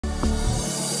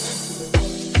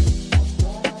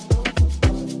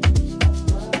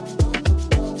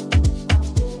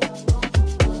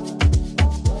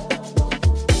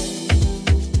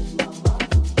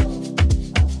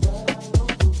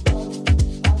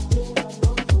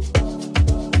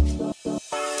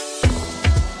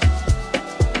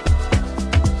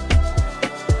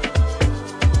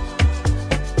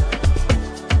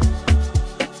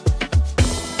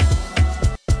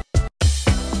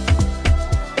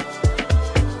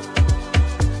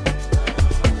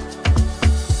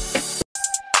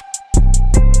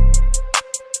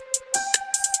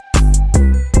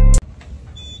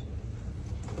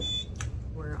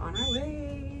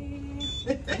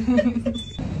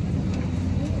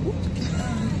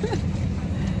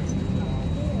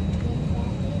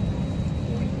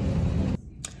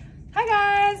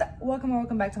and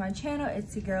welcome back to my channel.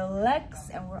 It's your girl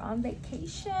Lex and we're on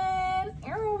vacation.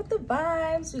 Arrow with the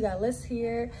vibes. We got Liz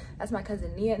here. That's my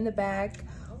cousin Nia in the back.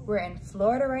 We're in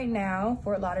Florida right now,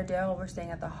 Fort Lauderdale. We're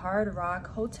staying at the Hardrock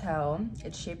Hotel.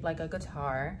 It's shaped like a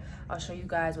guitar. I'll show you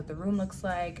guys what the room looks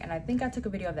like, and I think I took a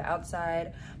video of the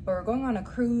outside. But we're going on a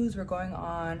cruise. We're going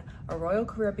on a Royal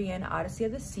Caribbean Odyssey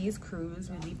of the Seas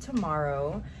cruise. We leave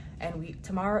tomorrow, and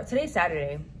today's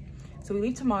Saturday. So we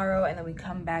leave tomorrow and then we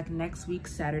come back next week,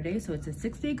 Saturday. So it's a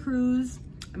 6-day cruise.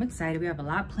 I'm excited. We have a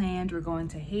lot planned. We're going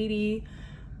to Haiti,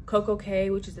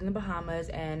 Cococay, which is in the Bahamas,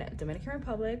 and Dominican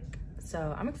Republic.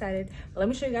 So I'm excited. But let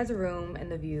me show you guys the room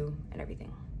and the view and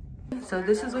everything. So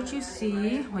this is what you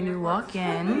see when you walk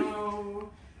in.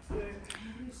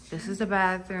 This is the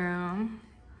bathroom.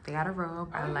 They got a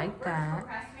robe. I like that.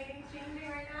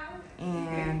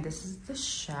 And this is the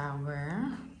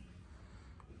shower.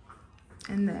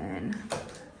 And then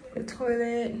the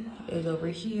toilet is over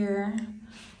here,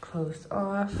 closed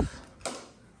off.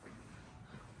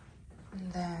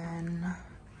 And then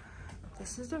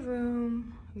this is the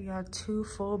room. We got 2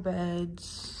 full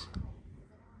beds. I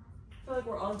feel like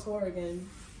we're on tour again.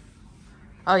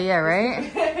 Oh yeah,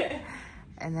 right?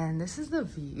 And then this is the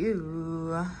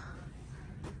view.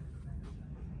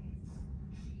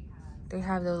 They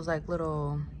have those like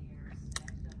little,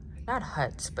 not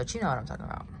huts, but you know what I'm talking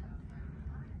about.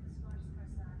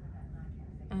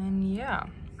 And yeah,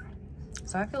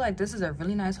 so I feel like this is a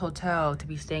really nice hotel to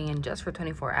be staying in just for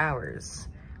 24 hours.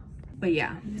 But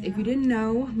yeah, if you didn't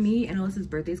know, me and Alyssa's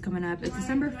birthday is coming up. It's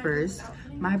December 1st.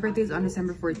 My birthday is on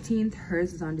December 14th.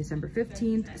 Hers is on December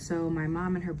 15th. So my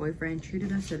mom and her boyfriend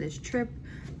treated us to this trip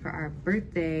for our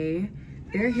birthday.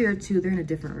 They're here too. They're in a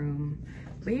different room.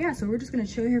 But yeah, so we're just gonna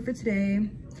chill here for today.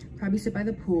 Probably sit by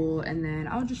the pool, and then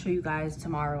I'll just show you guys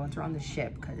tomorrow once we're on the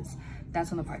ship, because that's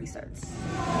when the party starts.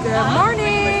 Good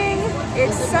morning!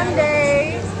 It's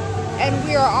Sunday, and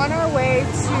we are on our way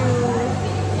to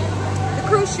the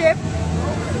cruise ship.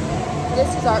 This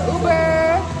is our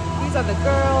Uber. These are the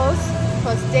girls,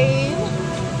 plus Dave.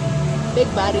 Big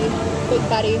body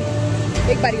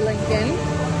Lincoln.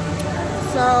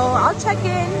 So I'll check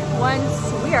in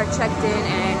once we are checked in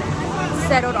and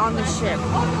settled on the ship.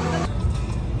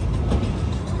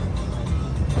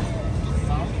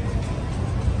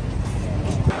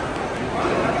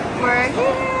 We're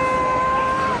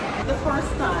here. The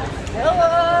first time.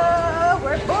 Hello,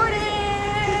 we're boarding.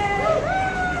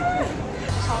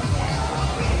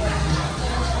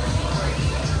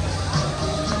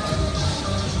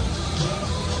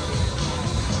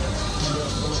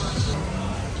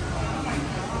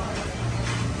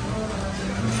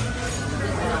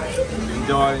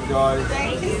 Enjoy.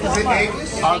 Thank you so much.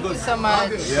 Thank you so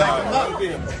much.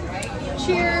 Yeah.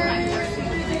 Cheers.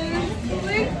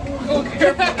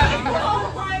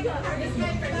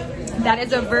 That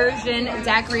is a version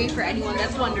daiquiri for anyone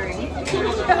that's wondering.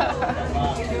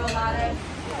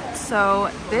 So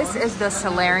this is the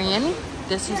Solarium.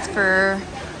 This is for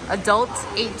adults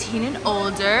 18 and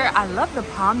older. I love the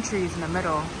palm trees in the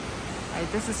middle. Like,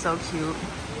 this is so cute.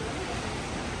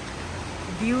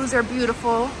 Views are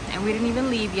beautiful, and we didn't even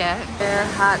leave yet. There are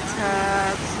hot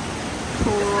tubs,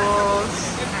 pools.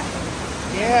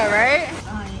 Yeah, right?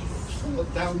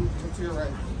 Look down to your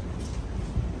right.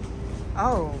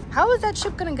 Oh, how is that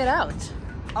ship gonna get out?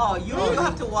 Oh, you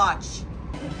have to watch.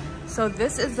 So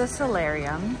this is the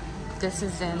Solarium. This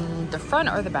is in the front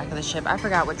or the back of the ship. I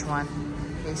forgot which one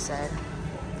they said.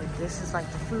 But this is like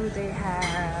the food they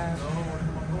have.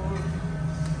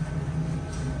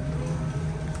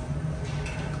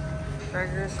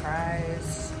 Burgers,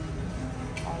 fries,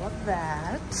 all of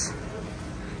that.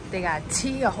 They got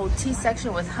tea, a whole tea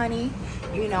section with honey.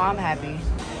 You know I'm happy.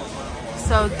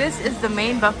 So this is the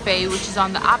main buffet, which is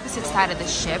on the opposite side of the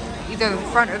ship, either the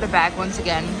front or the back. Once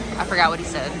again, I forgot what he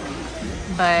said.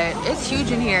 But it's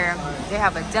huge in here. They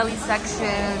have a deli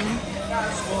section.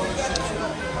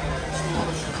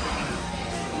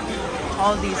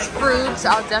 All these fruits.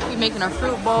 I'll definitely be making a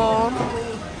fruit bowl.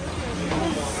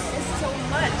 It's so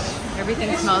much.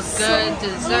 Everything smells good.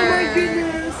 Dessert.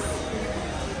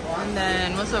 And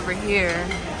then what's over here?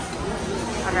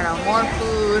 I don't know, more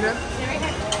food.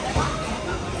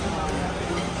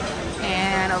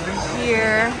 And over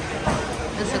here,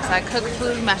 this looks like cooked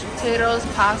food, mashed potatoes,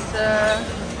 pasta,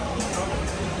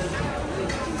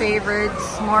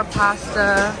 favorites, more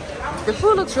pasta. The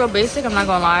food looks real basic, I'm not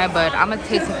gonna lie, but I'm gonna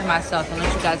taste it for myself and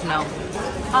let you guys know.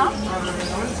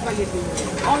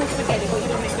 Only spaghetti, but you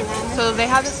don't make the wrong. So they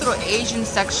have this little Asian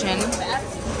section.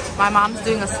 My mom's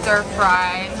doing a stir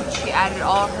fry. She added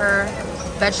all her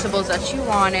vegetables that she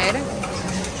wanted.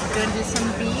 We're gonna do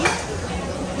some beef.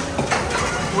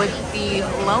 with the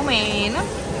lo mein,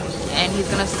 and he's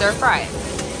gonna stir fry it.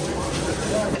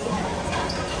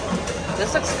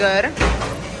 This looks good.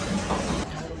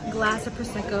 Glass of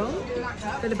Prosecco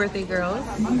for the birthday girls.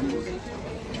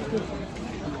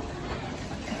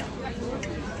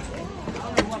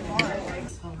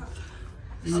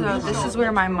 So this is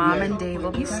where my mom and Dave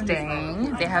will be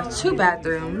staying. They have 2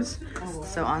 bathrooms.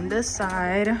 So on this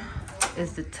side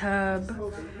is the tub,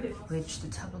 which the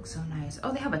tub looks so nice.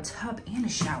 Oh, they have a tub and a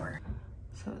shower.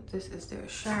 So this is their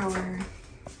shower.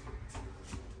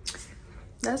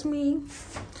 That's me.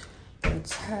 The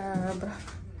tub.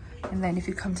 And then if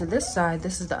you come to this side,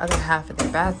 this is the other half of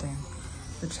their bathroom,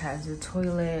 which has your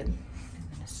toilet and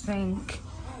then a sink.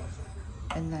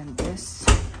 And then this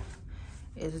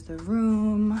is the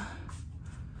room.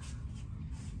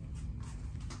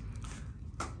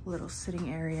 Little sitting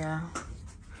area.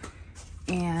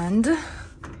 And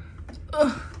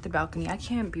the balcony. I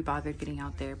can't be bothered getting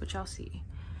out there, but y'all see.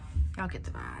 Y'all get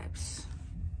the vibes.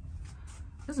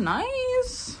 It's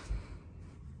nice.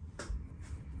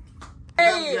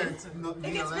 Hey,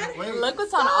 look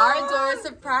what's on our door.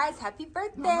 Surprise. Happy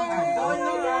birthday.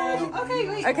 Okay,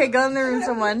 wait. Okay, go in the room,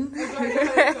 someone.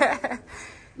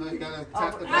 No, you gotta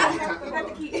tap the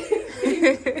key.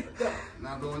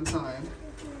 Now go in time.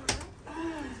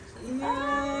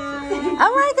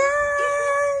 Oh my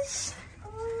gosh.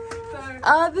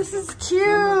 Oh, this is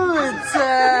cute.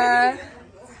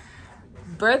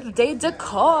 Birthday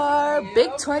decor.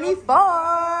 Big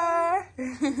 24.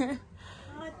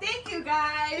 Thank you,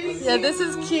 guys. Yeah, this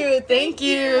is cute. Thank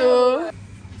you.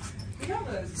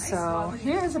 So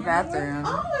here's a bathroom.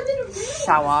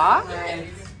 Shower.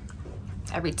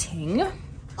 Everything. Oh,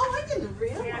 I didn't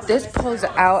realize. This pulls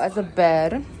out as a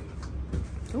bed.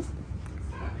 Ooh.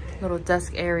 Little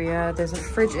desk area. There's a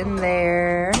fridge in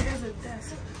there.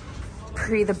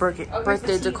 The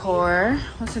birthday decor.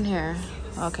 What's in here?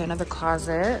 Okay, another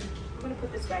closet. I'm gonna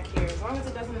put this back here as long as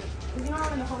it doesn't. You know,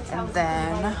 in the hotel. And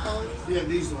then Yeah,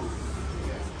 these ones.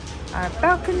 our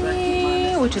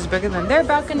balcony, which is bigger than their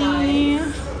balcony.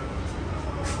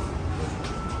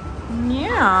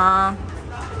 Yeah.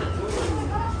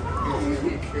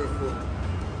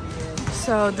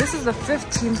 So this is the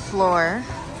 15th floor.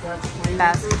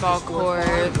 Basketball court.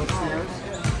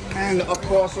 And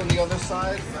across on the other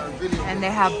side, video. And they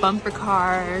have bumper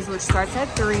cars, which starts at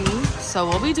 3. So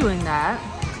we'll be doing that.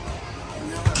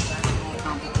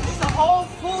 It's a whole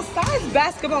full-size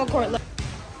basketball court.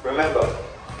 Remember,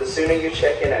 the sooner you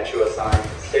check in at your assigned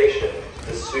station,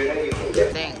 the sooner you can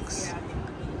get. Thanks.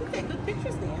 Okay, good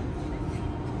pictures there.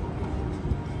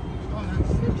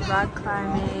 Rock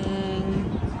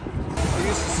climbing. I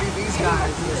used to see these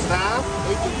guys, the staff,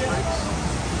 they do tricks.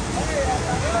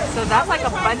 So that's like a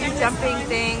bungee jumping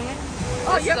thing.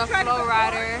 Oh, This is a Flo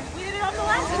Rida. We did it on the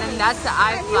last And one. then that's the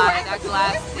iFly, that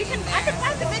glass We thing can. in I can there.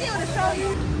 find the video to show you.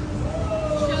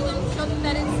 Show them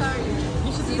that it's sorry.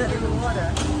 You should do that in the water.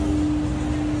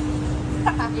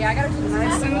 Yeah, I gotta do this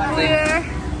nice and clear.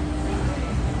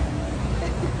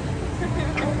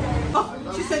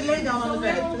 She said lay down on the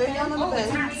bed. Lay down on the bed.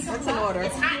 That's an order.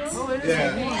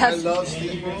 Yeah, I love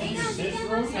steamboats.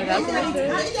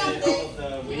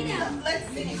 Let's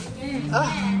see.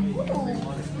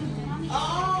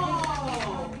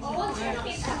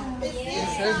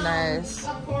 This is nice.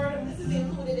 This is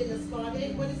included in the spa day.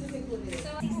 What is this included in?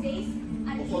 6 days.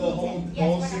 For the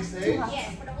whole 6 days?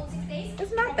 Yes, for the whole 6 days.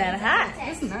 It's not that hot.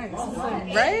 It's nice.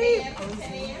 Right?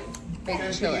 Big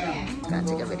chiller. Gotta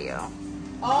take a video.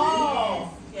 Oh.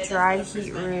 Dry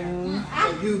heat room. So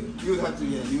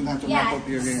you have to wrap up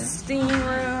your hair. Steam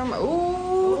room.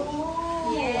 Ooh.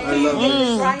 I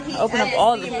love it. Open up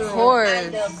all the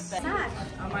pores. Sad.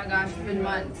 Oh my gosh, it's been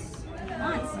months.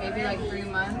 Months. Maybe like 3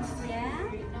 months. Yeah.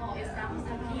 No, estamos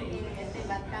aquí en el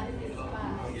Bacán Spa.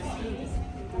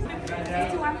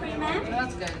 Is too warm for you, ma'am?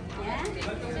 That's good. Yeah. So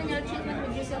your treatment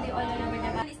reduces the oil over the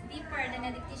body. It's deeper than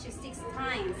the tissue 6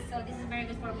 times. So this is very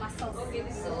good for muscles.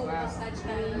 So massage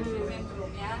treatment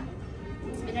room, yeah.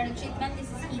 And the treatment, this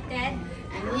is heated.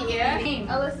 And here,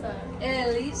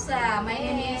 Elisa. My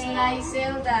name is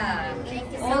Lyselda. Thank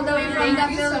you so all the way from the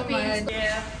Philippines.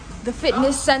 The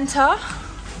fitness center.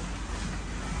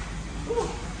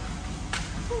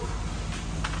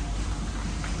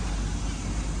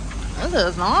 This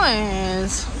is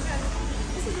nice.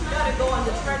 You gotta go on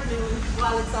the treadmill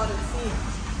while it's out at sea.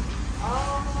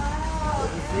 Oh wow.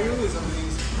 The view is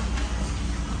amazing.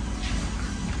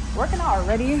 Working out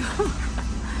already.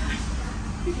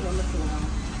 People are looking around.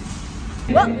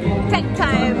 Well, tech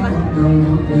time.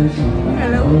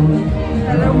 Hello.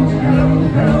 Hello. Hello.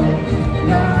 Hello.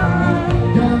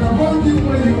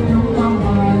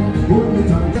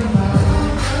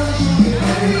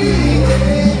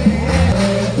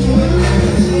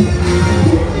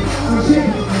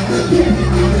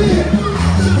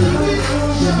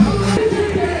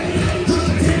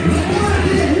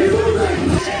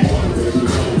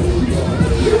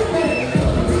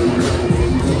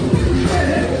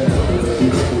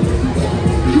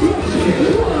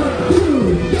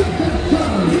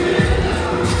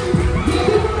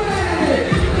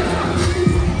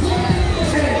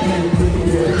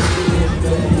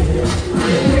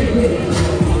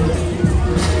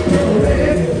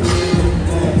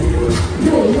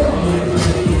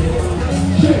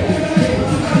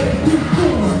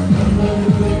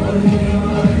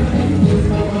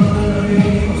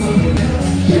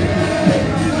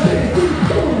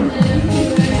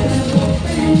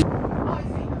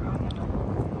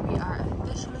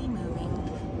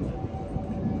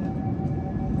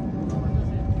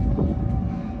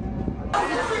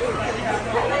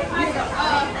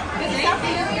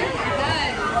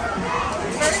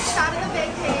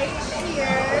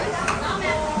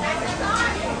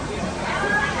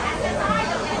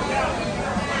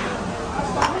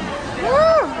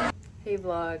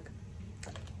 vlog.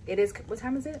 It is, what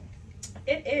time is it?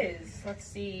 It is, let's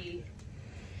see,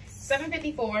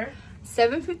 7:54.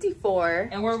 7:54.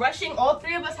 And we're rushing. All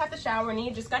three of us have to shower.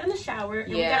 Nia just got in the shower.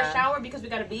 And we gotta shower because we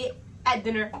gotta be at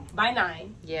dinner by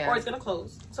 9. Yeah. Or it's gonna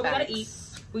close. So we gotta eat.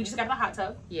 We just got in the hot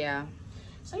tub. Yeah.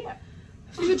 So yeah.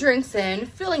 A few drinks in,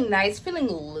 feeling nice, feeling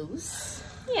loose.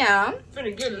 Yeah.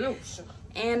 Feeling good loose.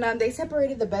 And they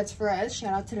separated the beds for us.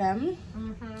 Shout out to them.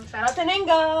 Shout out to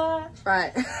Ninga.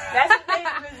 Right. That's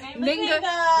his name. Ninga.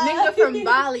 Ninga from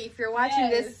Bali. If you're watching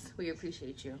this, we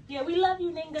appreciate you. Yeah, we love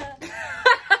you, Ninga.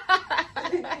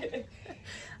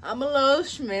 I'm a little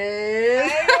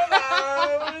schmiss.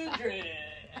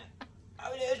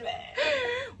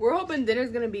 We're hoping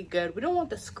dinner's gonna be good. We don't want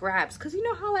the scraps, cause you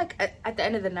know how like at the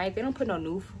end of the night they don't put no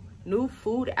new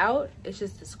food out. It's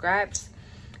just the scraps.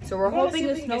 So we're hoping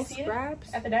there's no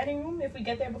scraps at the dining room. If we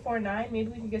get there before 9, maybe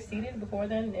we can get seated before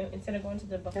then instead of going to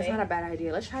the buffet. That's not a bad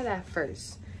idea. Let's try that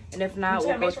first. And if not,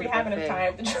 we'll go to the buffet. Make sure we have enough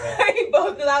time to try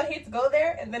both, because I hate to go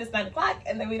there and then it's 9 o'clock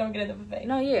and then we don't get in the buffet.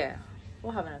 No, yeah,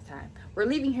 we'll have enough time. We're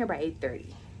leaving here by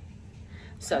 8:30.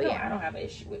 So yeah, I don't have an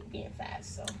issue with being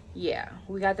fast. So yeah,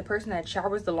 we got the person that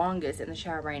showers the longest in the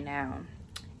shower right now,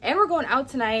 and we're going out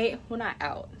tonight. Well, not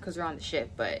out because we're on the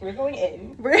ship, but we're going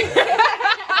in.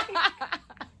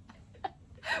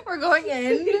 We're going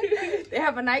in. They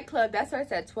have a nightclub that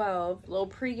starts at 12. Little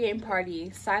pregame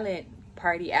party, silent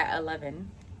party at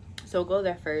 11. So we'll go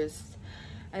there first,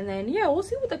 and then yeah, we'll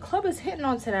see what the club is hitting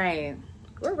on tonight.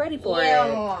 We're ready for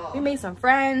it. We made some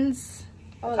friends.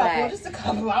 Just a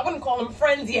couple. I wouldn't call them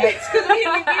friends yet because we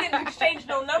didn't exchange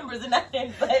no numbers and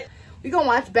nothing. But we gonna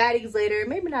watch baddies later.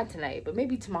 Maybe not tonight, but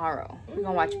maybe tomorrow. We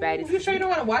gonna watch baddies. You sure you don't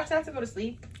want to watch that to go to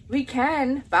sleep? We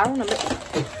can, but I don't want to.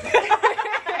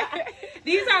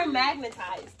 These are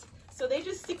magnetized, so they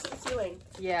just stick to the ceiling.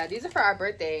 Yeah, these are for our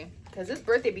birthday because it's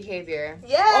birthday behavior.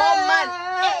 Yeah. All month.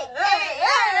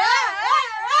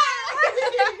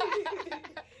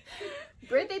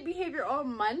 Birthday behavior all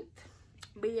month.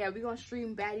 But yeah, we're gonna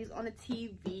stream baddies on the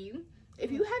TV.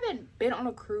 If you haven't been on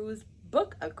a cruise,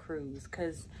 book a cruise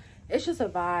because it's just a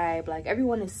vibe. Like,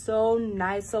 everyone is so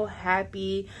nice, so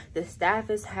happy. The staff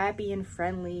is happy and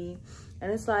friendly,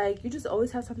 and it's like you just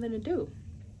always have something to do.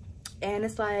 And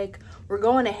it's like we're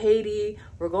going to Haiti,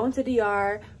 we're going to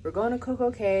DR, we're going to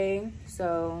cococay.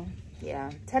 So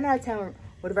yeah, 10 out of 10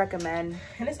 would recommend.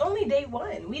 And it's only day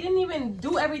 1. We didn't even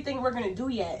do everything we're gonna do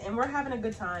yet, and we're having a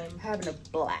good time, having a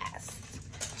blast.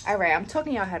 All right, I'm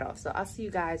talking y'all head off, so I'll see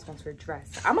you guys once we're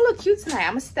dressed. I'm a little cute tonight.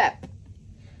 I'm a step.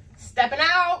 Stepping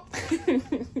out.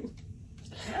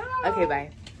 Okay,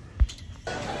 bye.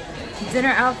 Dinner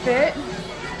outfit.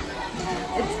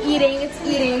 It's eating. It's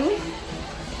eating.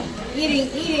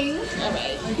 Eating. All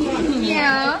right.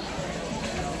 Yeah.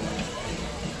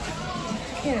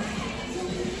 Here.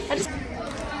 I just.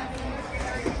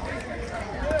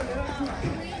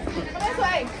 Come this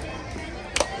way.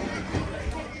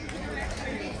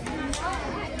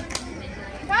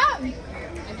 Come.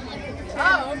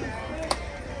 Oh.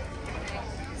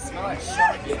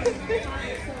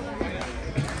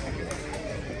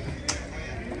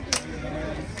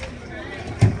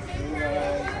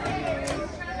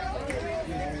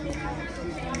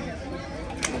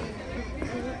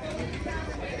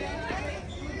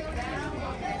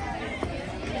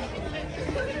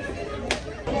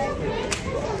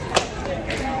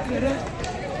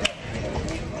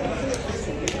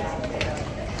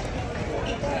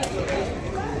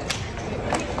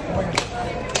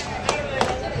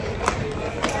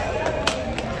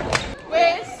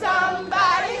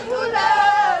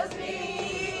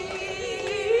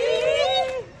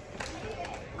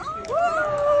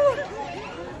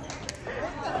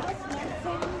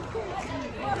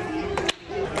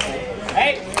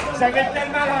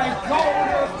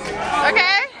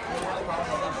 Okay.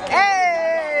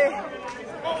 Hey.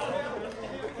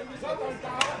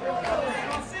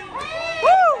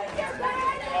 Woo.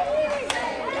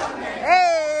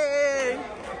 Hey.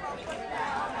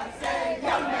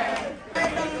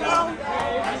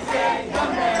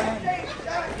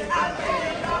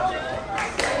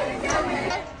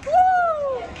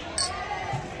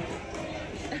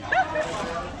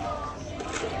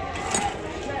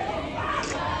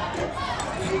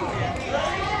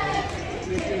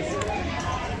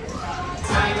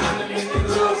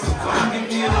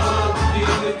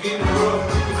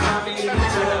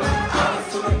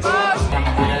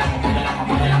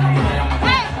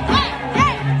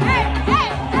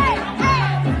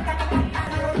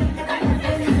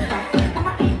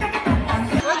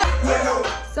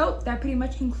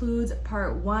 concludes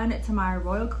part 1 to my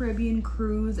Royal Caribbean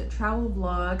cruise travel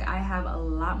vlog. I have a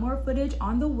lot more footage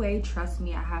on the way, trust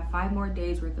me. I have 5 more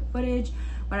days worth of footage,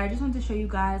 but I just want to show you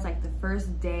guys like the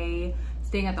first day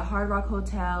staying at the Hardrock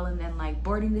Hotel, and then like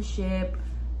boarding the ship,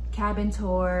 cabin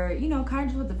tour, you know, kind of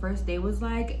just what the first day was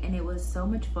like. And it was so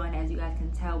much fun. As you guys can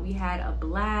tell, we had a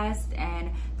blast, and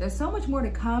there's so much more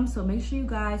to come. So make sure you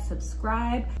guys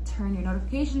subscribe, turn your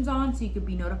notifications on so you can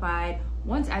be notified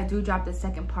once I do drop the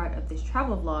second part of this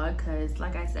travel vlog, because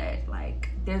like I said, like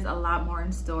there's a lot more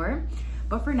in store.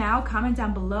 But for now, comment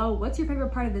down below, what's your favorite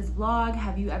part of this vlog?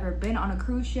 Have you ever been on a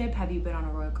cruise ship? Have you been on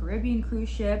a Royal Caribbean cruise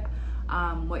ship?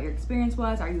 What your experience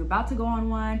was. Are you about to go on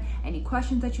one? Any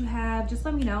questions that you have, just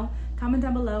let me know. Comment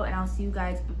down below, and I'll see you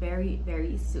guys very,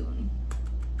 very soon.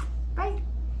 Bye.